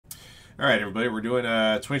All right, everybody, we're doing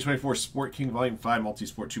 2024 Sport King Volume 5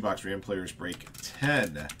 Multi-Sport 2-Box Random Players Break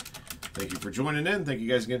 10. Thank you for joining in. Thank you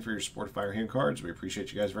guys again for your support of Fire Hand cards. We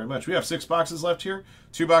appreciate you guys very much. We have 6 boxes left here.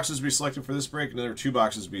 2 boxes will be selected for this break. Another 2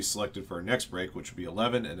 boxes will be selected for our next break, which will be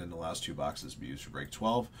 11. And then the last 2 boxes will be used for break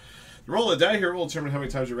 12. The roll of the die here will determine how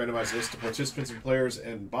many times we randomize the list of participants and players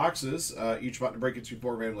and boxes. Each button to break into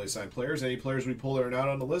 4 randomly assigned players. Any players we pull that are not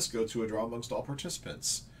on the list go to a draw amongst all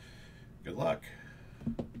participants. Good luck.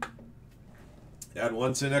 Add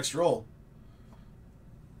 1 to the next roll.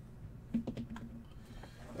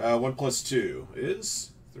 1 plus 2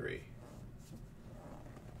 is 3.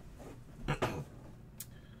 All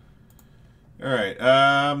right.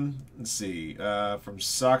 Let's see. From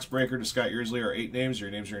Socks Breaker to Scott Yearsley are 8 names.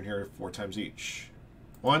 Your names are in here 4 times each.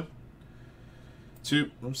 1,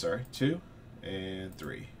 2. I'm sorry. 2 and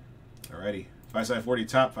 3. Alrighty. 5 side 40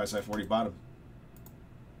 top. 5 side 40 bottom.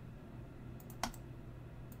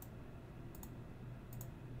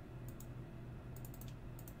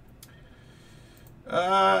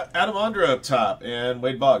 Adam Andra up top and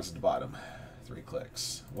Wade Boggs at the bottom. 3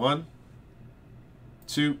 clicks. 1,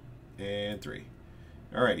 2, and 3.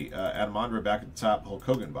 Alrighty, Adam Andra back at the top, Hulk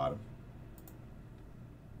Hogan bottom.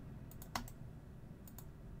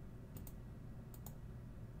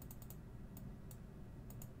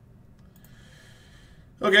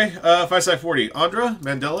 Okay, 5 side 40. Andra,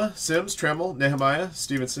 Mandela, Sims, Tremmel, Nehemiah,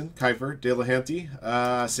 Stevenson, Kiefer, Delahanty,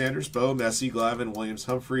 Sanders, Bowe, Messi, Glavin, Williams,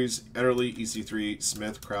 Humphreys, Ederle, EC3,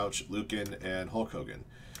 Smith, Crouch, Lucan, and Hulk Hogan.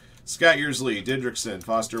 Scott Yearsley, Dindrickson,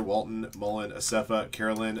 Foster, Walton, Mullen, Acefa,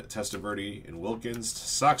 Carolyn, Testaverde, and Wilkins.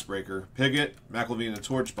 Sox Breaker, Piggott, McElveen and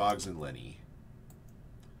Torch, Boggs, and Lenny.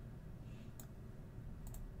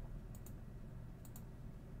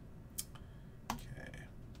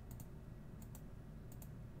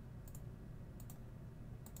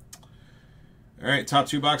 All right, top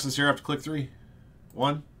 2 boxes here. I have to click 3.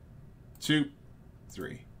 1, 2,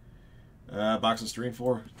 3. Boxes 3 and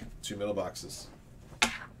 4. 2 middle boxes.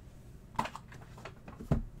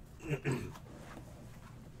 It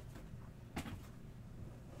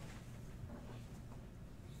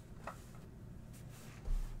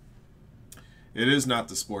is not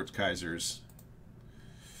the Sports Kaisers.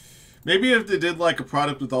 Maybe if they did like a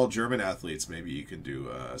product with all German athletes, maybe you can do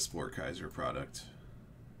a Sport Kaiser product.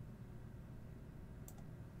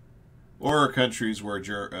 Or countries where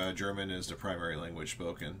German is the primary language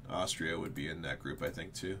spoken. Austria would be in that group, I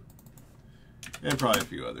think, too. And probably a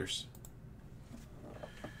few others.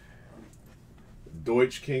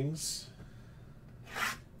 Deutsch Kings.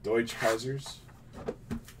 Deutsch Kaisers.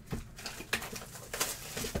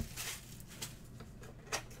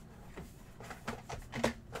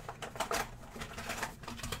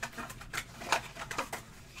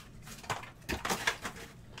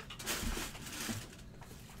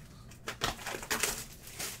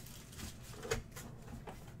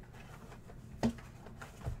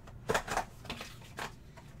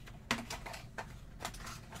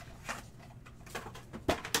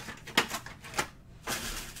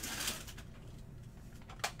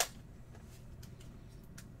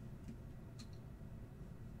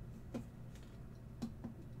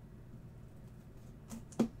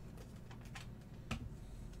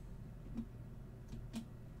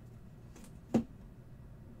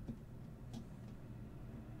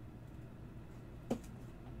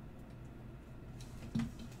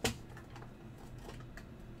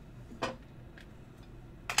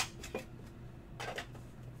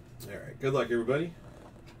 Good luck, everybody.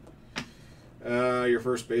 Your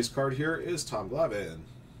first base card here is Tom Glavine.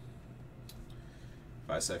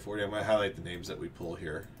 5 side 40. I'm going to highlight the names that we pull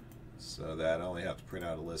here so that I only have to print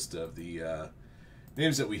out a list of the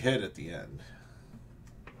names that we hit at the end.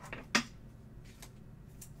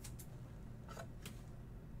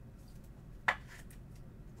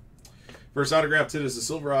 First autograph hit is the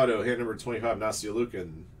Silverado, hand number 25, Nastia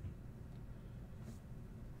Lukin.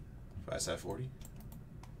 5 side 40.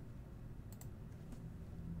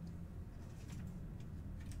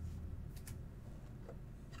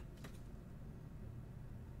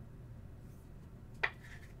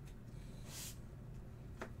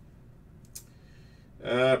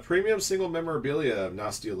 Premium single memorabilia of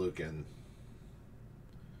Nastia Lukin.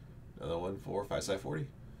 Another one for 5 side 40.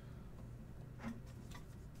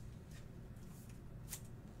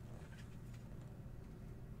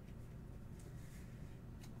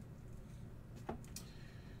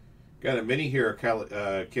 Got a mini here,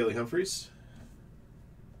 Kaylee Humphreys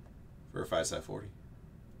for 5 side 40.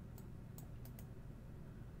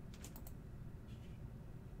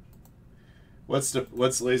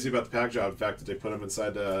 What's lazy about the pack job? The fact that they put them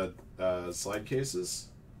inside slide cases?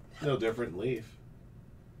 No different in Leaf.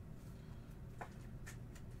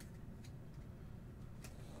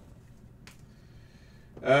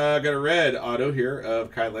 Got a red auto here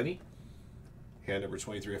of Kai Lenny. Hand number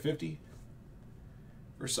 23 of 50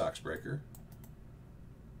 for Sox Breaker.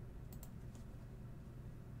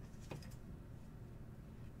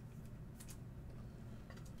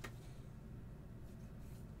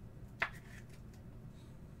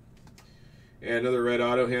 And another red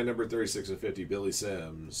auto, hand number 36 of 50, Billy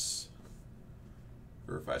Sims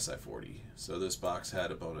for 5/40. So this box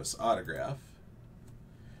had a bonus autograph.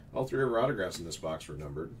 All three of our autographs in this box were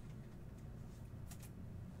numbered.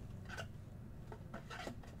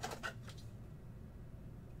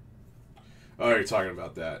 Oh, you're talking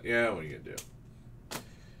about that. Yeah, what are you going to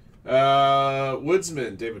do?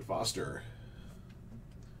 Woodsman, David Foster.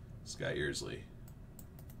 Scott Yearsley.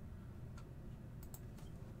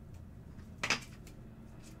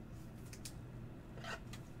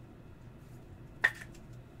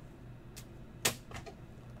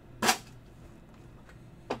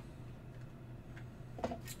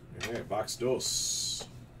 All right, box dos.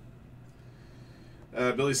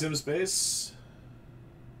 Billy Sims base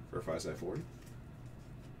for 5/40.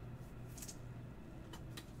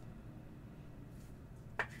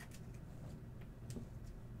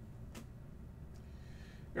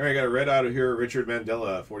 All right, got a red auto here, Richard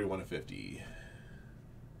Mandela, 41 of 50.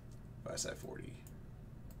 5/40.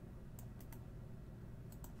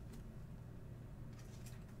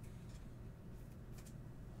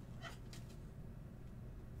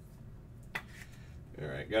 All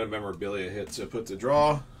right, got a memorabilia hit to put to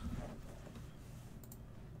draw.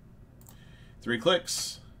 3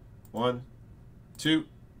 clicks. 1, 2,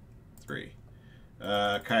 3.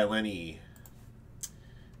 Kai Lenny.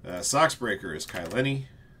 Sox Breaker is Kai Lenny.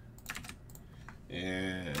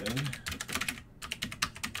 And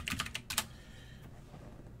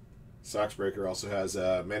Sox Breaker also has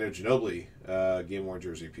Manu Ginobili game worn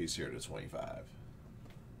jersey piece here to 25.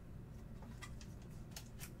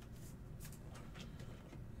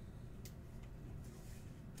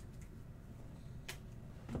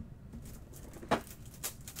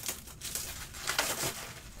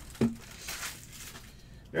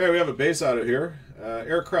 All right, we have a base auto here.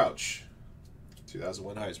 Eric Crouch,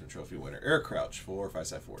 2001 Heisman Trophy winner. Eric Crouch for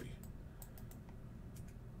 5/40.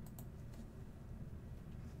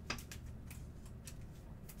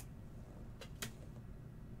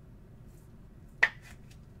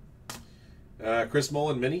 Chris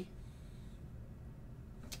Mullen mini.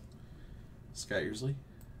 Scott Yearsley.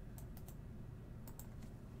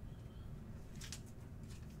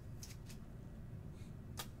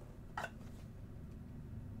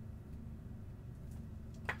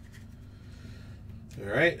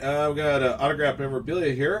 All right, we got autograph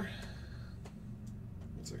memorabilia here.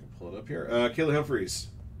 Let's see if I can pull it up here. Kelly Humphreys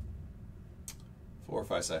for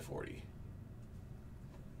 5/40.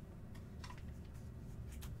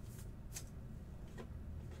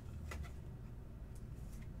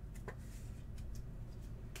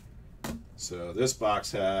 So this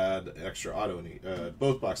box had an extra auto in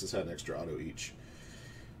both boxes had an extra auto each.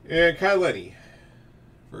 And Kai Lenny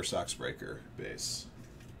for Sox Breaker base.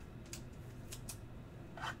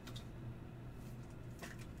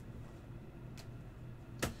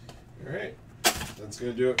 All right, that's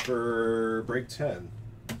going to do it for break 10.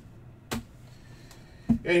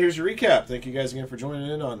 And here's your recap. Thank you guys again for joining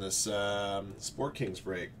in on this Sportkings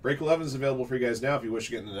break. Break 11 is available for you guys now if you wish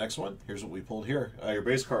to get in the next one. Here's what we pulled here. Your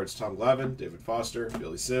base cards, Tom Glavine, David Foster,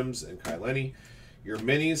 Billy Sims, and Kai Lenny. Your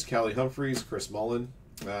minis, Callie Humphreys, Chris Mullen.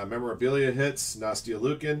 Memorabilia hits, Nastia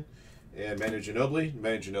Lukin, and Manu Ginobili.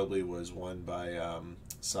 Manu Ginobili was won by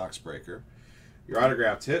Sox Breaker. Your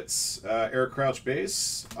autographed hits, Eric Crouch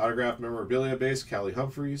base, autographed memorabilia base, Callie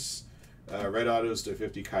Humphreys, red autos to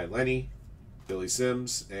 50, Kai Lenny, Billy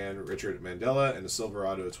Sims, and Richard Mandela, and a silver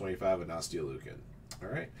auto to 25 of Nastia Lukin. All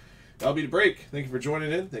right, that'll be the break. Thank you for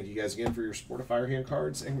joining in. Thank you guys again for your Sportifier hand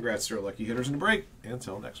cards, and congrats to our lucky hitters in the break.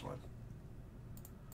 Until next one.